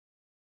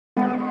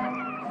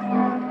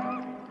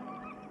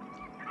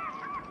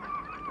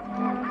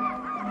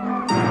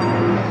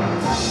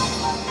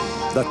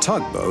The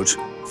tugboat,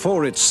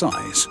 for its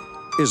size,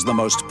 is the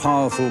most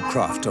powerful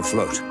craft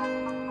afloat.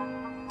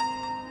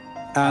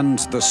 And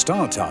the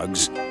star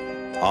tugs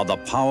are the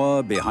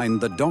power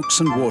behind the docks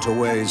and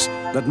waterways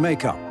that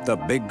make up the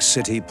Bigg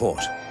City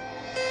Port.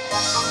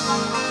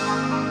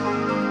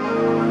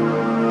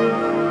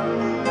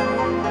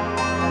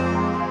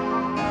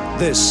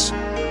 This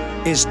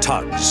is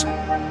TUGS.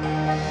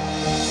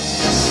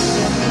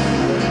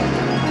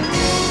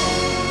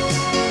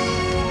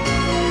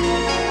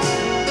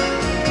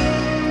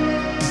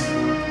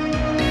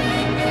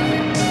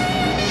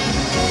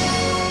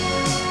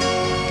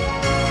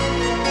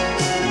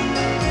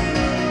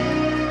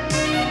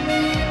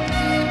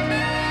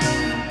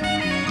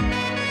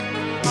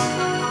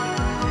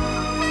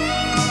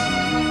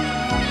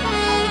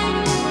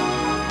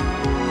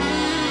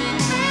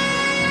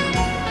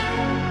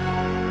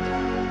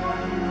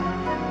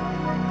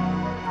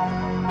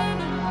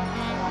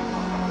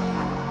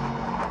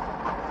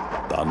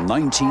 The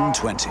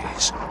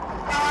 1920s.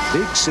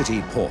 Bigg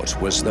City Port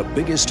was the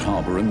biggest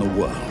harbour in the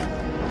world.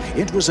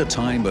 It was a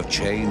time of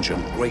change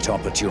and great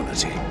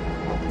opportunity.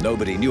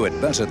 Nobody knew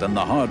it better than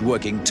the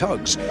hard-working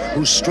tugs,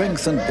 whose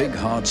strength and big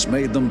hearts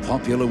made them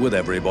popular with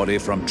everybody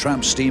from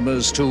tramp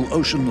steamers to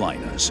ocean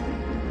liners.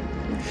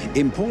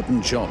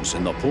 Important jobs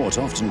in the port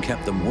often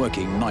kept them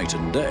working night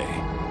and day.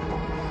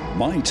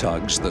 My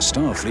tugs, the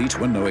Starfleet,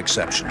 were no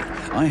exception.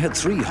 I had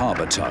 3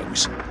 harbour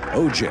tugs,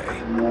 OJ,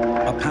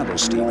 a paddle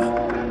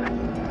steamer,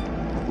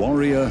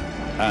 Warrior,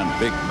 and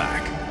Big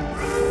Mac.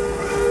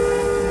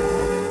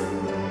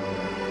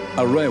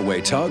 A railway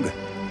tug,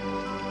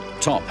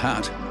 Top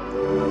Hat,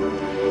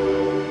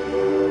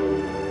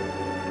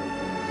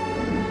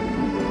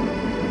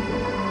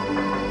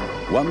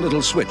 one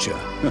little switcher,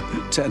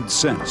 10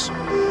 cents,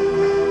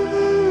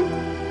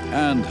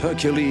 and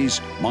Hercules,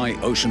 my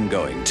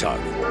ocean-going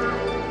tug.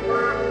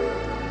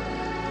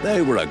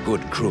 They were a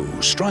good crew,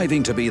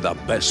 striving to be the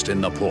best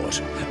in the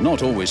port,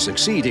 not always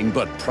succeeding,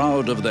 but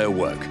proud of their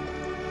work.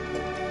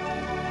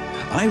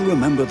 I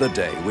remember the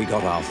day we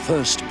got our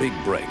first big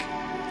break.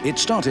 It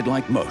started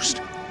like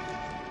most,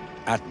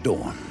 at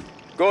dawn.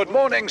 Good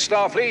morning,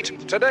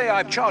 Starfleet. Today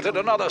I've chartered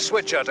another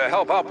switcher to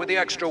help out with the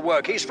extra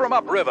work. He's from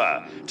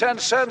upriver. 10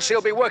 cents,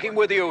 he'll be working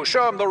with you.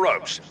 Show him the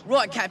ropes.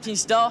 Right, Captain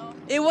Star.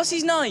 Here, what's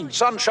his name?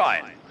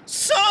 Sunshine.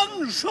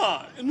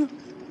 Sunshine?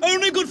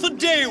 Only good for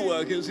day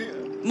workers here.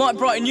 Might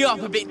brighten you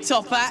up a bit,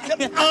 Top Hat.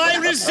 I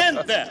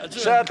resent that.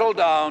 Settle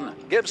down.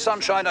 Give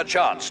Sunshine a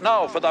chance.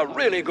 Now for the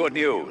really good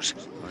news.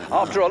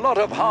 After a lot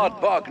of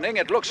hard bargaining,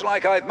 it looks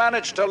like I've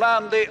managed to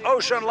land the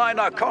ocean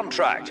liner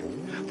contract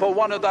for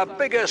one of the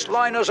biggest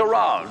liners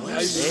around,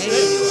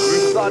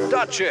 the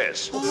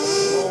Duchess.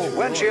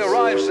 When she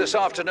arrives this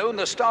afternoon,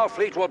 the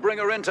Starfleet will bring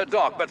her into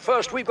dock, but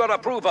first we've got to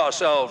prove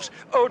ourselves.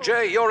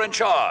 OJ, you're in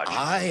charge.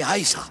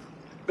 Aye, sir.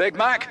 Big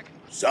Mac?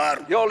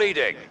 Sir. You're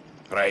leading.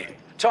 Right.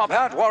 Top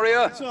Hat,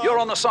 Warrior, you're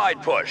on the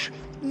side push.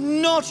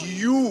 Not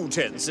you,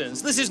 10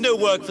 cents. This is no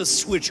work for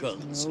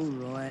switchers.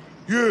 All right.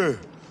 Yeah,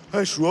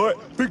 that's right.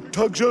 Big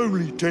tugs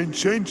only, 10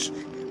 cents.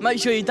 Make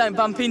sure you don't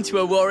bump into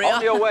a Warrior.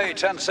 On your way,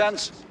 10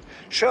 cents.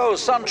 Show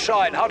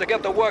Sunshine how to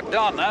get the work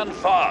done, and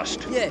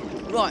fast. Yeah,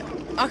 right.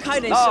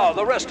 Okay then, Now, sir.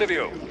 the rest of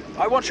you.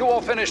 I want you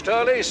all finished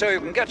early so you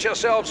can get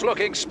yourselves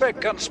looking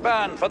spick and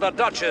span for the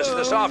Duchess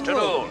this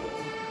afternoon.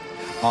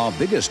 Our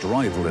biggest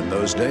rival in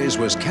those days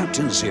was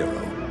Captain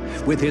Zero.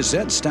 With his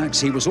Z-stacks,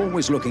 he was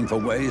always looking for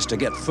ways to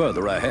get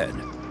further ahead.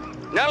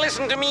 Now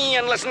listen to me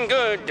and listen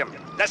good.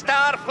 The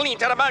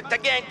Starfleet are about to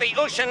get the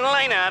ocean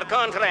liner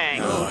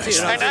contract.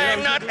 And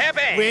I'm not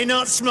happy. We're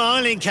not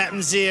smiling,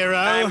 Captain Zero.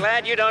 I'm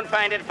glad you don't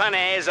find it funny,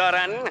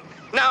 Zorran.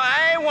 Now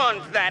I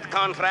want that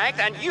contract,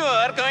 and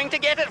you're going to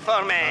get it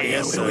for me.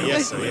 Yes, sir,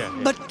 yes, sir, yeah.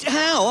 But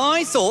how?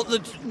 I thought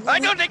that... I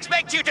don't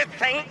expect you to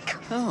think.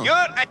 You're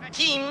a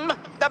team,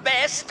 the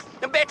best,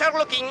 better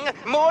looking,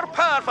 more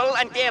powerful,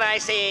 and dare I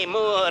say,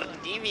 more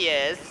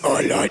devious.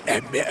 I like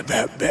that bit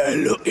about better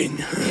looking.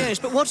 Yes,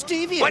 but what's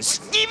devious? What's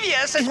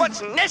devious is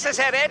what's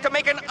necessary to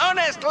make an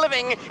honest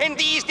living in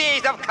these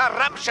days of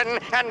corruption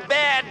and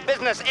bad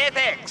business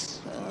ethics.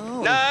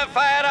 Now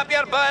fire up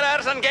your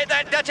boilers and get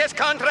that Duchess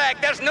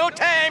contract. There's no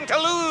time to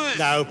lose.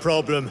 No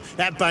problem.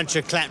 That bunch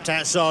of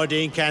clapped-out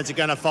sardine cans are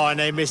going to find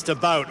they missed a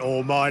boat,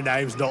 or my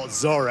name's not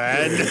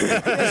Zorran.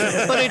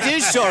 But it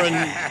is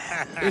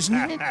Zorran,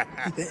 isn't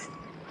it?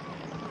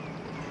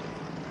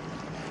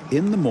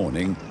 In the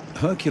morning,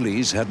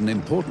 Hercules had an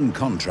important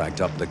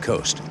contract up the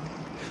coast.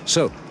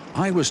 So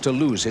I was to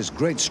lose his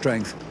great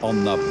strength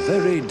on the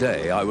very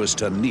day I was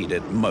to need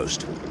it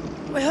most.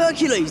 Well,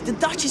 Hercules, the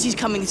Duchess is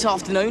coming this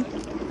afternoon.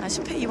 It's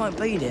a pity you won't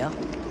be there.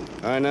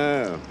 I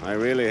know. I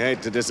really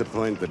hate to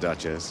disappoint the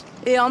Duchess.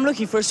 Yeah, I'm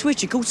looking for a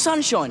switcher called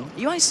Sunshine.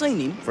 You ain't seen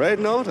him? Afraid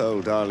not,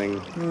 old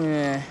darling.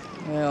 Yeah.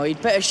 Well, he'd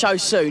better show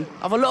soon.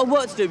 I've a lot of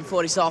work to do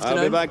before this afternoon.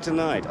 I'll be back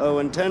tonight. Oh,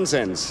 and 10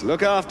 cents.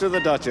 Look after the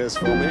Duchess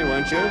for me,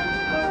 won't you?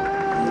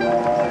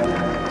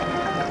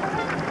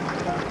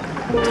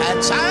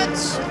 10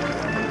 cents?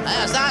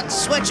 Has that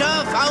switcher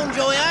found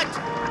you yet?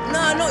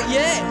 No, not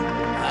yet.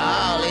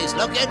 Charlie's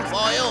looking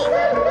for you.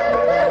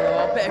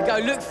 Oh, I better go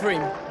look for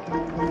him.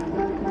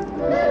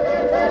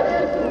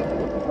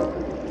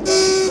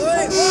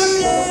 Wait, one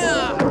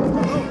there!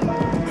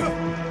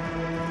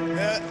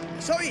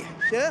 Sorry,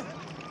 sir.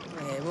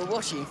 Yeah, we'll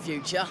watch it in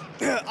future.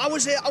 I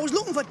was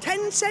looking for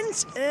 10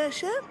 cents, sir.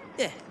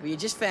 Yeah, well, you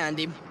just found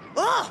him.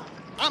 Ah,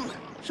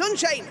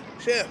 Sunshine,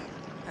 sir.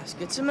 That's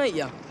good to meet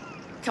you.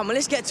 Come on,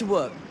 let's get to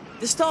work.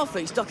 The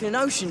Starfleet's docking an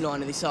ocean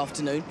liner this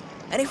afternoon,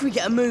 and if we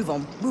get a move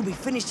on, we'll be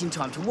finished in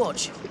time to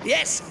watch.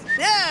 Yes,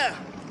 sir.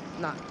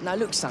 Now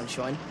look,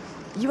 Sunshine.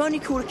 You only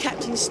call a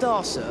Captain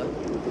Star, sir.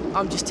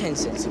 I'm just 10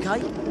 cents,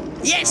 okay?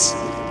 Yes.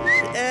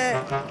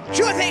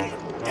 Sure thing.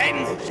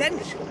 10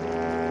 cents.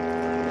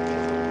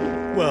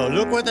 Well,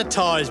 look what the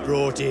tie's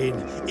brought in.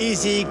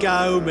 Izzy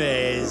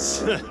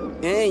Gomez.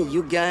 Hey,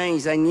 you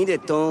guys, I need a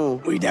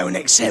tow. We don't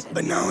accept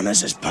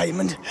bananas as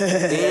payment.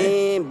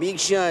 Hey, big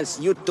shots,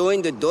 you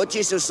towing the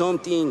Duchess or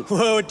something?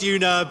 What do you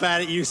know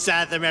about it, you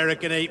South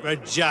American heap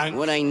of junk?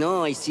 What I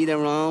know, I sit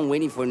around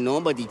waiting for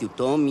nobody to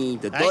tow me.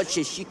 The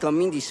Duchess, she come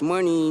in this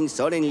morning,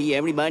 suddenly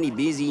everybody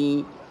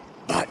busy.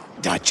 But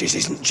Duchess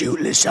isn't due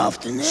this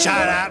afternoon.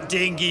 Shut up,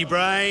 dingy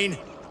brain.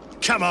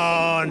 Come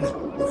on.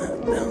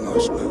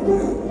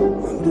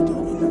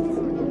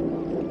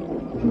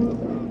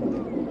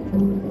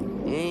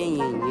 Hey,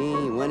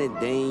 what a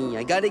day.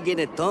 I gotta get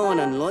a tow and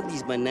unload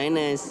these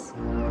bananas.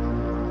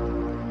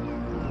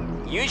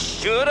 You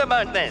sure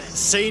about this?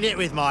 Seen it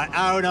with my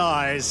own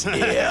eyes.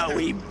 Yeah,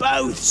 we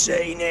both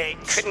seen it.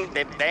 Couldn't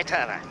be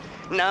better.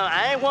 Now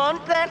I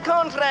want that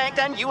contract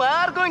and you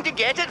are going to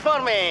get it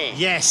for me.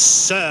 Yes,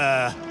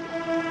 sir.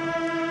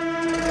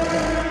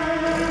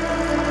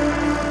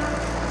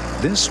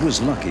 This was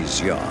Lucky's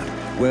yard,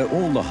 where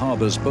all the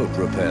harbour's boat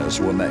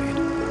repairs were made.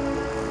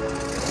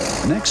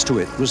 Next to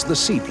it was the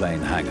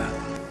seaplane hangar.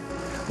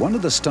 One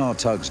of the Star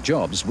Tug's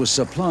jobs was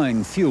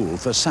supplying fuel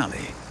for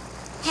Sally.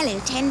 Hello,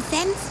 10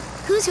 cents.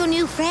 Who's your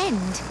new friend?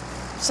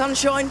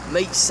 Sunshine,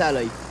 meet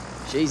Sally.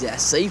 She's our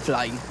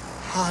seaplane.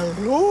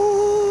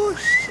 Hello,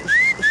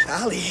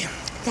 Sally.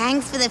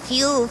 Thanks for the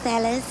fuel,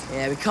 fellas.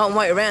 Yeah, we can't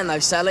wait around though,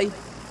 Sally.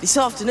 This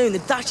afternoon, the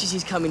Duchess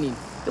is coming in.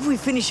 If we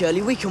finish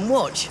early, we can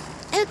watch.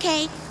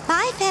 Okay,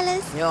 bye,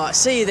 fellas. Yeah, all right,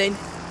 see you then.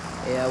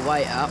 Yeah,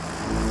 wait up.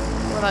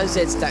 What are those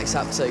head stacks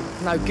up to?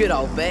 No good,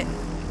 I'll bet.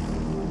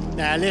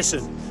 Now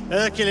listen,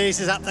 Hercules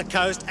is up the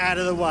coast, out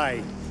of the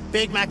way.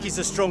 Big Mac is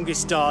the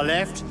strongest star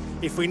left.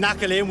 If we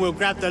knuckle him, we'll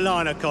grab the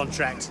liner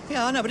contract.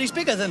 Yeah, I know, but he's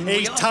bigger than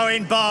He's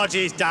towing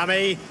barges,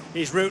 dummy.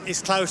 His route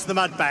is close to the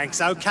mud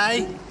banks,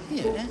 okay?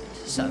 Yeah,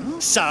 so?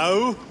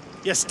 So,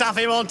 you stuff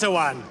him onto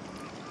one.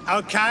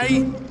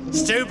 Okay?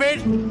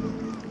 Stupid?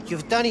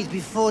 You've done it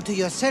before to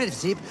yourself,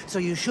 Zip, so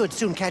you should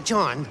soon catch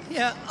on.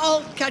 Yeah,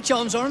 I'll catch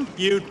on, Zorran.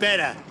 You'd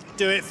better.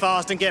 Do it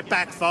fast and get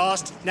back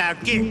fast. Now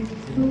get.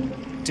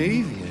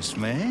 Devious,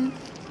 man.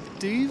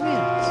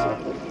 Devious.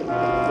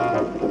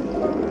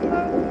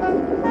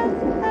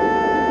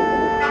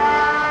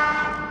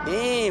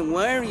 Hey,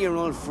 warrior,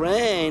 old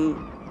friend.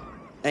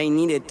 I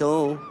need a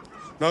tow.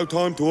 No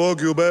time to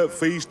argue about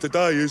fees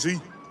today, is he?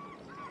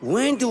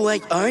 When do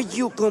I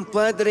argue,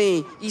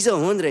 compadre? It's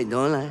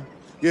 $100.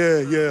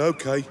 Yeah,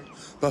 okay.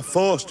 But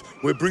fast,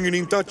 we're bringing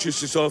in Duchess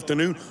this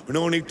afternoon, and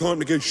I need time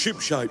to get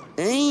shipshape.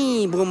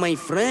 Hey, but my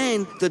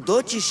friend, the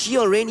Duchess, she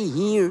already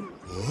here.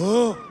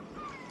 What?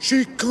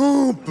 She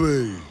can't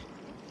be.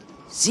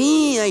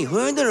 See, I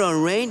heard her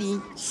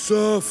already.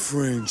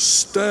 Suffering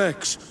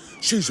stacks.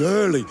 She's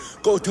early.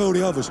 Gotta tell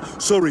the others.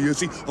 Sorry,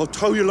 Izzy. I'll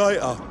tell you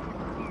later.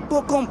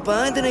 But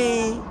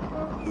compadre...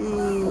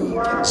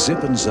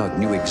 Zip and Zug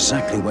knew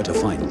exactly where to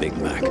find Big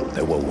Mac.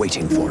 They were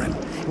waiting for him.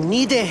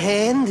 Need a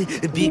hand,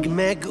 Big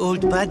Mac,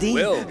 old buddy?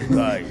 Well,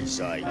 guys,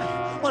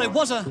 Well, it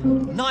was a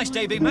nice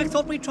day, Big Mac.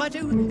 Thought we'd try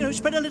to,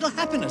 spread a little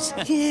happiness.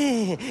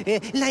 Yeah,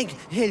 like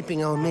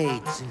helping our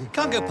mates.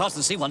 Can't go past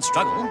and see one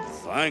struggle.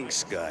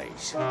 Thanks,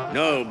 guys.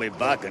 Now I'll be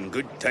back in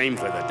good time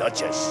for the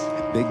Duchess.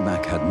 Big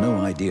Mac had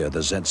no idea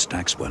the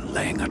Z-Stacks were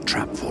laying a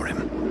trap for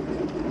him.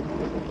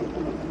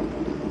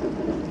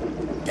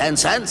 10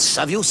 cents.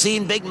 Have you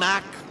seen Big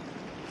Mac?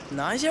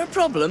 No, is there a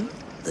problem?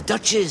 The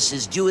Duchess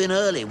is due in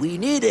early. We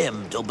need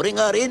him to bring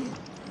her in.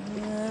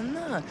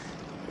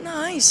 No,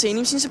 I ain't seen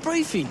him since the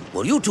briefing.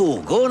 Well, you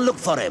two, go and look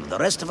for him. The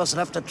rest of us will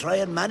have to try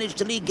and manage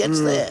till he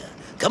gets there.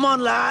 Come on,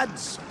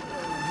 lads.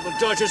 The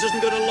Duchess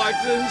isn't gonna like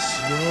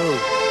this. No.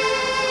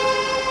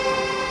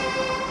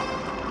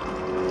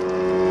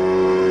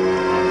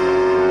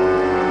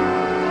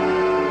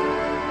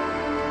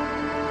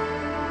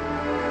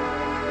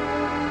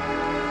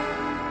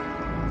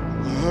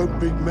 I hope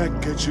Big Mac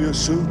gets here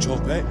soon,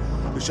 Top-Hat.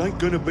 This ain't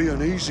gonna be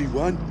an easy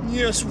one.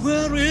 Yes,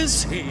 where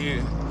is he?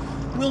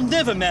 We'll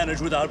never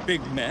manage without Big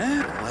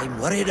Mac. I'm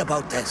worried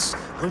about this.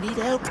 We'll need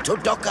help to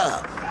dock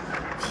her.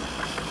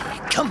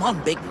 Come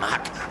on, Big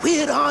Mac.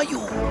 Where are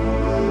you?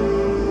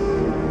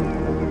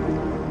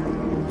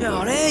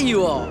 Oh, there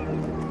you are.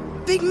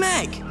 Big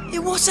Mac,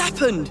 what's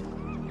happened?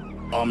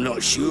 I'm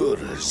not sure.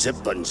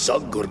 Zip and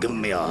Zug were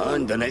giving me a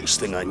hand. The next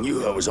thing I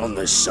knew, I was on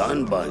the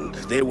sandbank.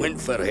 They went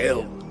for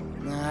help.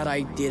 Nah,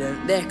 they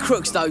didn't. They're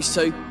crooks, those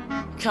two.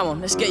 Come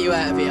on, let's get you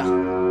out of here.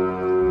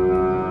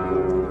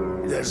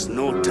 There's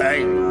no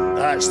time.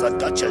 That's the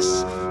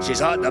Duchess.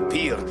 She's at the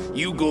pier.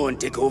 You go and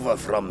take over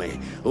from me.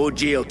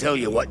 OJ will tell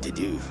you what to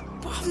do.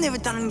 But I've never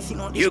done anything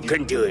like this. You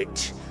can do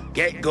it.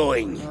 Get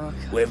going. Okay.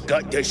 We've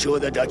got to show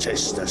the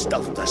Duchess the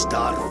stuff the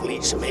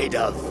Starfleet's made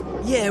of.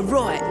 Yeah,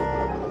 right.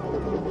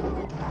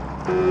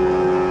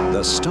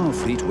 The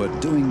Starfleet were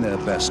doing their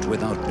best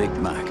without Big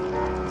Mac.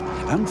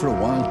 And for a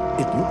while,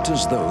 it looked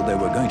as though they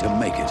were going to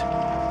make it.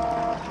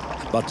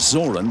 But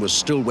Zorran was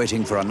still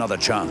waiting for another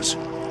chance.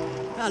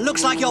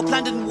 Looks like your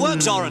plan didn't work,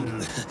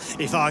 Zorran.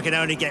 If I can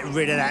only get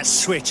rid of that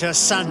switch of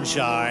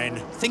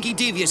sunshine. Thinking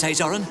devious, eh,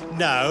 Zorran?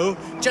 No,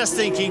 just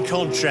thinking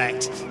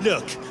contract.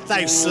 Look,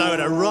 they've slowed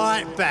her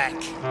right back.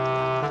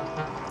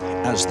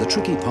 As the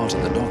tricky part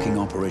of the docking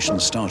operation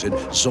started,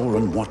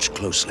 Zorran watched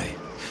closely.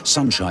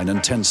 Sunshine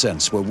and 10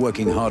 Cents were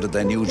working hard at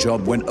their new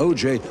job when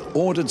OJ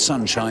ordered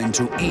Sunshine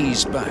to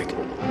ease back.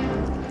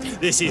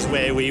 This is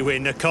where we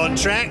win the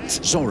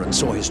contract. Zorran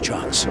saw his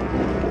chance.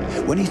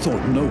 When he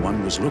thought no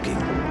one was looking,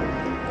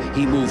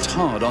 he moved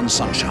hard on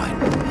Sunshine.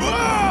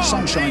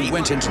 Sunshine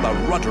went into the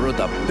rudder of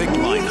the big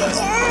liner.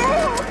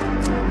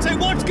 Say,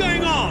 what's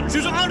going on?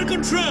 She's out of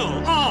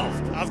control.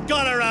 Aft. I've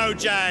got her,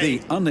 OJ.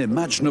 The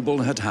unimaginable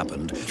had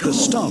happened. The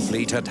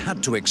Starfleet had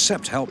had to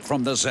accept help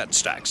from the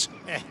Z-Stacks.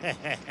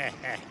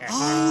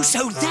 Oh,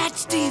 so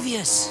that's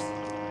devious.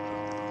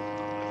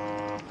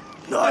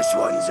 Nice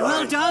one, Zorran.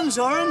 Well done,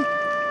 Zorran.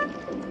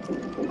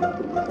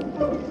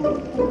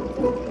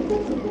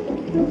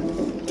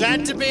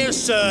 Glad to be of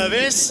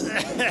service.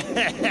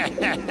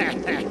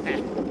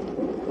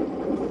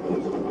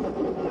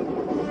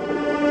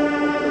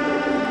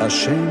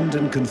 Ashamed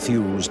and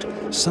confused,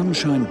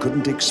 Sunshine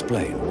couldn't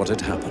explain what had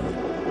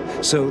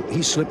happened. So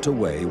he slipped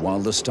away while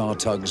the Star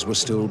Tugs were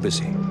still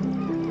busy.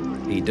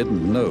 He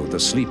didn't know the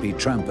sleepy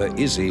tramper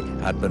Izzy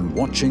had been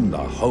watching the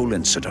whole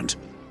incident.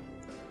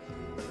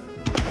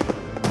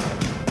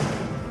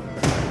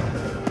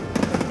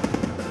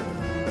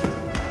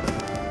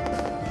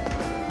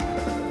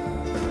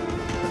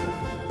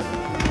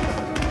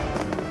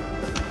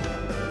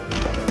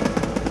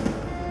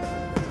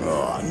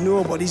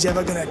 Nobody's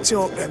ever gonna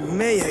talk to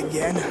me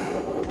again.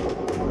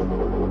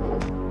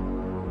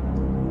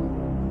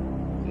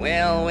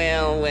 Well,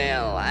 well,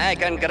 well. I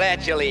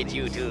congratulate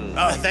you two.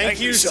 Oh, thank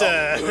you,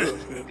 sir.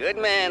 Good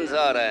man,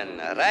 Zorran.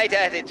 Right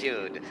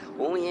attitude.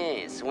 Oh,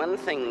 yes. One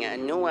thing.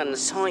 No one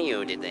saw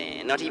you, did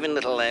they? Not even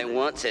little,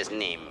 what's his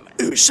name?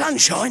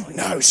 Sunshine?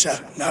 No, sir.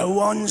 No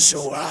one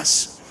saw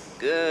us.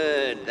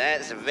 Good.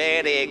 That's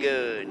very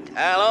good.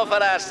 I'll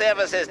offer our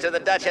services to the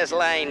Duchess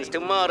lines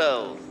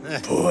tomorrow.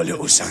 Poor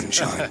little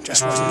Sunshine.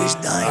 Just wasn't his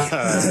day.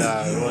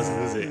 No, it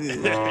wasn't, was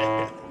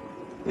it?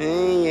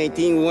 Hey, I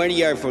think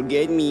Warrior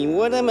forget me.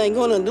 What am I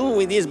gonna do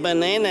with these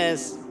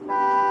bananas?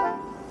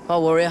 Oh,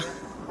 Warrior.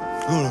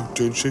 Hello,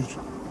 Duchess.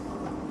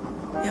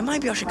 Yeah,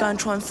 maybe I should go and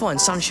try and find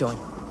Sunshine.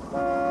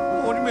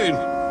 What do you mean?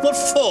 What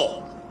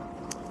for?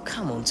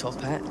 Come on,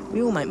 Top Hat.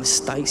 We all make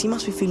mistakes. He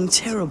must be feeling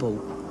terrible.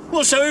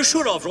 Well, so he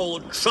should after all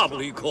the trouble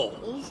he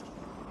caused.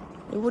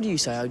 Well, what do you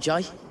say,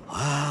 OJ?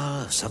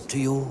 Ah, it's up to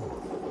you.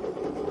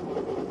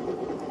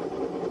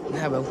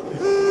 Now, well,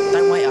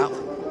 don't wait up.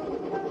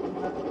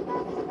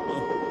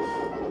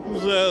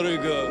 There he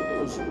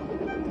goes.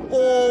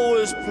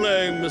 Always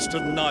playing Mr.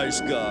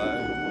 Nice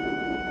Guy.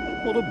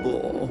 What a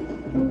bore.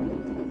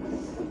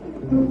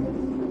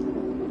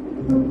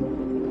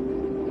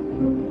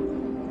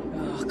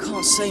 Oh, I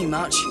can't see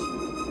much.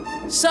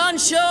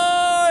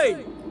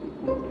 Sunshine!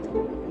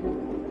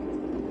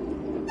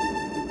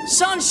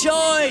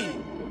 Sunshine!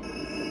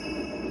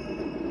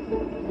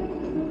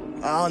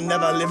 I'll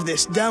never live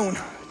this down.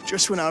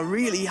 Just when I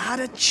really had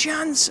a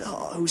chance.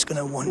 Oh, who's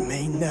gonna want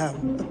me now?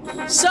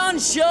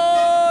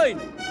 Sunshine!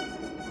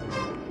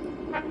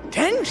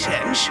 10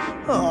 cents?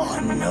 Oh,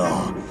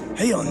 no.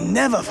 He'll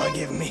never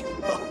forgive me.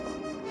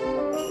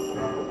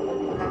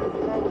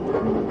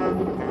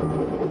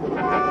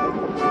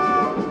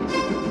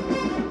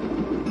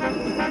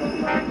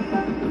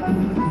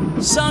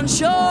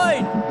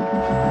 Sunshine!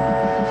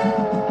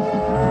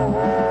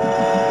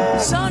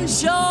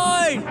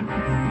 Sunshine!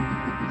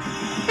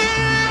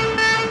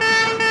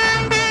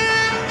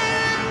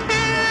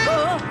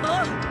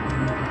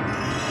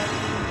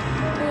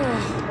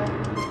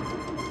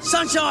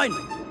 Sunshine!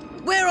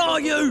 Where are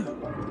you?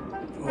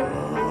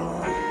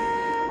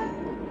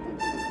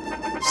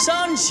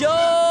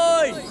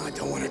 Sunshine! I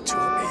don't want to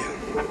talk to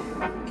you.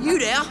 Are you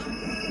there?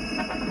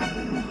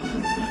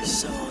 It's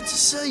so hard to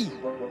see.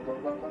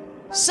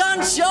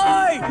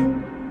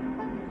 Sunshine!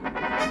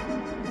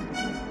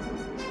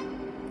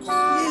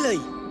 Really?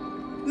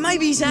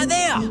 Maybe he's out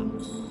there.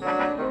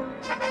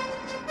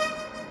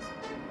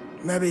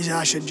 Maybe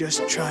I should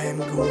just try and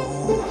go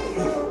home.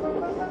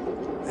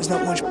 There's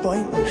not much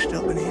point in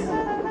stopping here.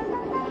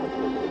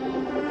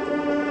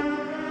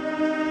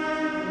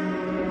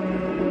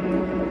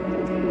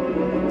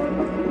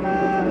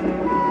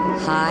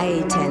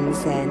 Hi, 10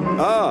 Cents.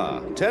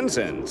 Ah, 10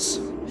 Cents.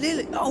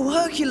 Lily, oh,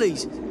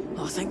 Hercules.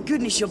 Oh, thank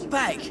goodness you're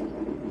back.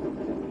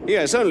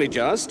 Yes, only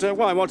just.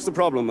 Why, what's the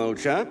problem, old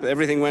chap?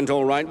 Everything went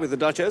all right with the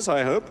Duchess,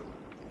 I hope?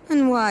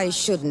 And why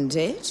shouldn't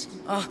it?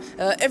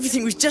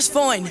 Everything was just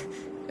fine.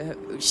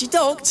 She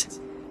docked,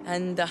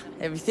 and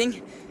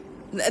everything.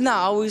 No,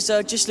 I was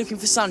just looking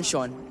for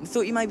Sunshine. I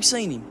thought you maybe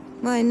seen him.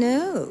 Why,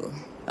 no.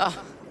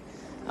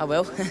 Oh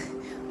well.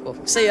 Well,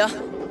 see ya.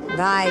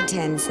 Bye,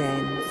 10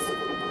 cents.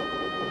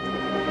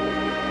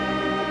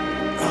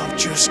 I've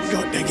just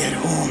got to get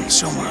home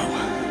somehow.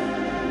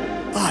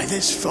 Aye,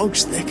 this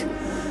fog's thick.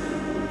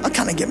 I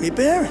can't get me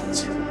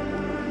bearings.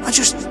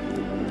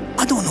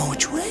 I don't know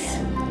which way.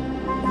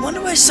 I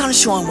wonder where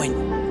Sunshine went.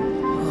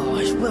 Oh,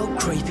 it's well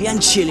creepy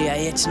and chilly out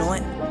here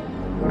tonight.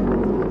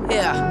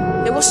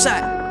 Yeah, what's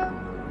that?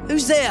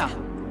 Who's there?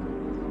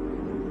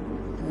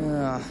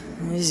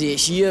 Izzy,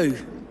 it's you.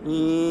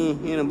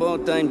 In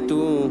about time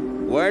too.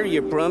 Where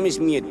you promised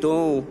me a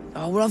tow.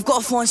 Oh, well, I've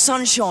got to find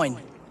Sunshine.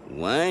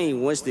 Why?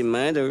 What's the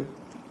matter?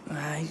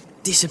 He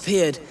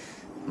disappeared.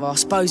 Well, I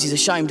suppose he's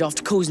ashamed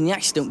after causing the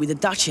accident with the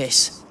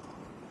Duchess.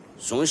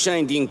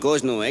 Sunshine didn't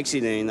cause no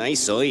accident. I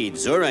saw it.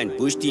 Zorran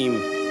pushed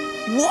him.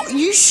 What?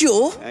 You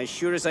sure? As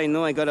sure as I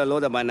know, I got a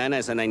load of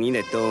bananas and I need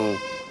a tow.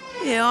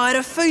 Yeah, I had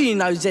a feeling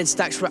those dead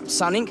stacks were up to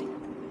something.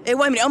 Hey,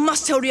 wait a minute, I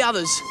must tell the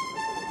others.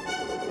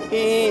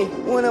 Hey,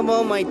 what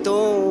about my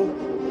tow?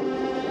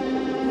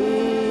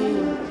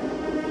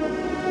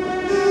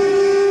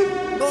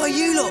 Oh,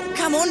 you lot,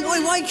 come on,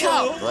 boy, wake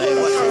up!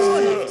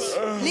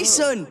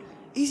 Listen,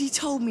 Izzy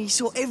told me he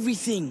saw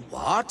everything.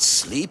 What?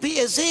 Sleepy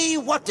is he?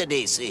 What did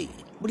he see?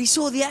 Well, he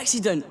saw the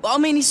accident. I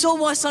mean, he saw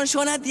why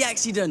Sunshine had the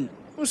accident.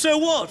 Well, so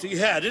what? He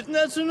had it and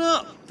that's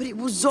enough. But it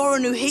was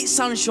Zorran who hit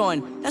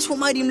Sunshine. That's what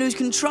made him lose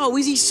control.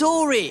 Izzy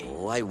saw it.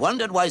 Oh, I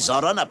wondered why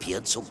Zorran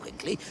appeared so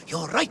quickly.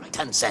 You're right,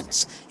 10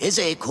 cents.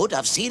 Izzy could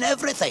have seen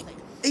everything.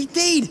 He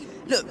did.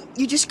 Look,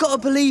 you just gotta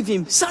believe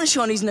him.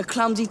 Sunshine isn't a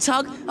clumsy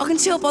tug. I can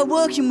tell by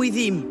working with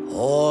him.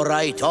 All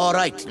right.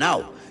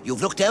 Now,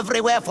 you've looked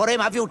everywhere for him,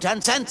 have you,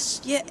 10 cents?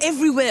 Yeah,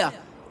 everywhere.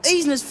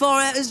 Even as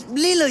far out as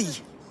Lily.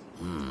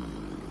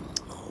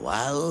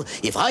 Well,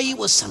 if I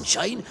was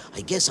Sunshine,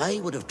 I guess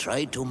I would have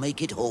tried to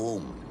make it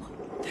home.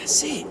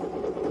 That's it.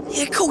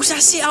 Yeah, of course,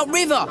 that's it,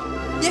 upriver.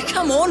 Yeah,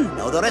 come on.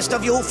 Now the rest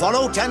of you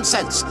follow 10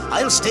 cents.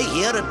 I'll stay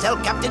here and tell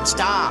Captain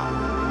Star.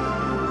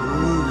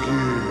 Oh,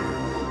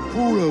 yeah.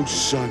 Poor old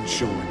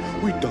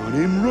Sunshine. We done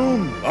him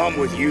wrong. I'm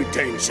with you,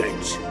 10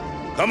 cents.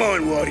 Come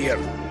on, warrior.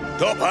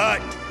 Top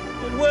hat.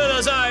 And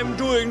whereas I'm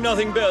doing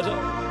nothing better.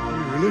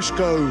 Yeah, let's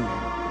go.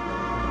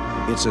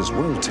 It's as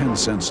well 10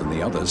 cents and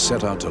the others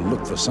set out to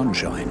look for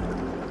Sunshine.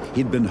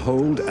 He'd been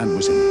holed and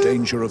was in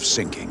danger of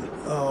sinking.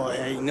 Oh,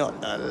 ain't not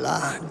a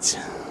lad.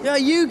 Yeah,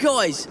 you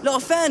guys. Look, I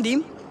found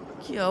him.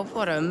 Yo,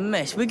 what a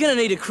mess. We're gonna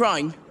need a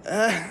crane.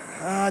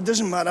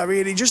 Doesn't matter,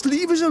 really. Just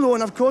leave us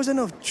alone. I've caused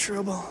enough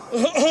trouble.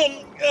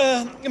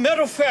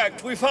 Matter of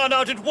fact, we found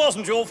out it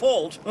wasn't your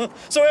fault.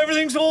 So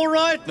everything's all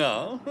right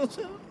now.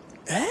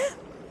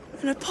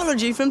 An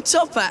apology from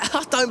Top Hat.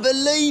 I don't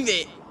believe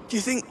it. Do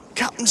you think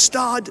Captain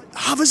Star'd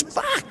have us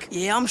back?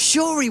 Yeah, I'm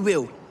sure he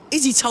will.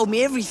 Izzy told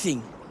me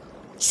everything.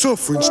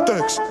 Suffering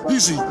stacks.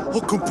 Izzy, I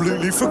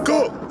completely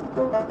forgot.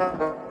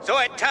 So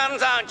it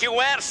turns out you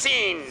were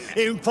seen.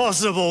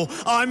 Impossible.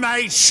 I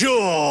made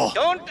sure.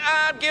 Don't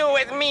argue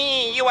with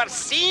me. You were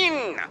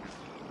seen.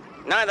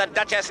 Now the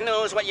Duchess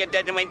knows what you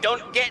did and we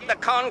don't get the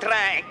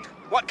contract.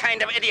 What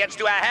kind of idiots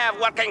do I have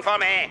working for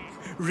me?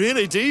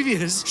 Really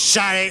devious.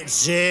 Shut it,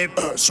 Zip.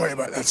 Sorry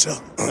about that, sir.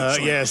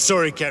 Yeah,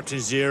 sorry, Captain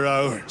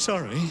Zero.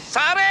 Sorry.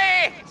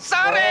 Sorry!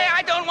 Sorry!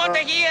 I don't want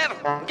to hear!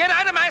 Get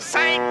out of my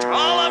sight,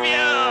 all of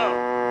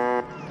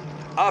you!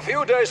 A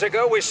few days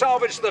ago, we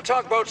salvaged the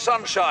tugboat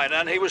Sunshine,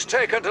 and he was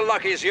taken to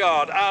Lucky's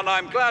yard, and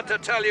I'm glad to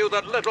tell you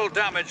that little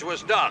damage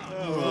was done.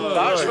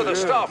 As for the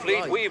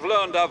Starfleet, we've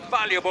learned a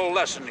valuable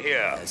lesson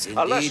here. Yes,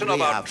 a lesson indeed we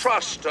about have.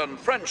 trust and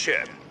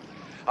friendship.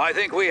 I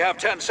think we have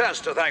 10 cents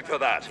to thank for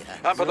that.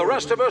 And for the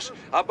rest of us,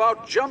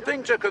 about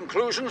jumping to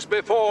conclusions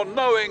before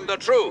knowing the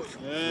truth.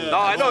 Now,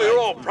 I know you're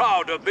all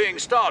proud of being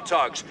star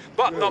tugs,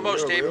 but the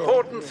most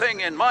important thing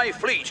in my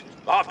fleet,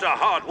 after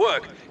hard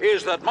work,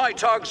 is that my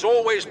tugs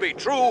always be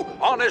true,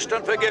 honest,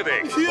 and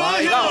forgiving.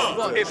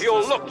 Now, if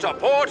you'll look to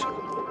port,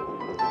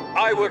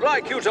 I would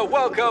like you to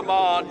welcome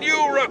our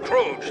new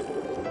recruit.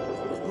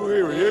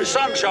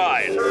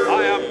 Sunshine,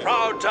 I am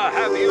proud to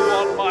have you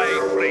on my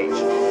fleet.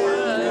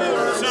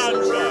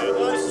 Sunshine,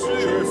 that's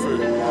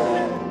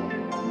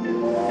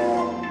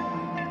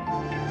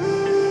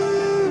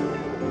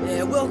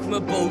Yeah, welcome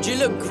aboard. You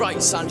look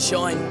great,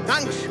 Sunshine.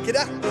 Thanks,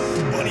 kidder.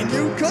 Funny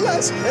new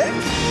colours, eh?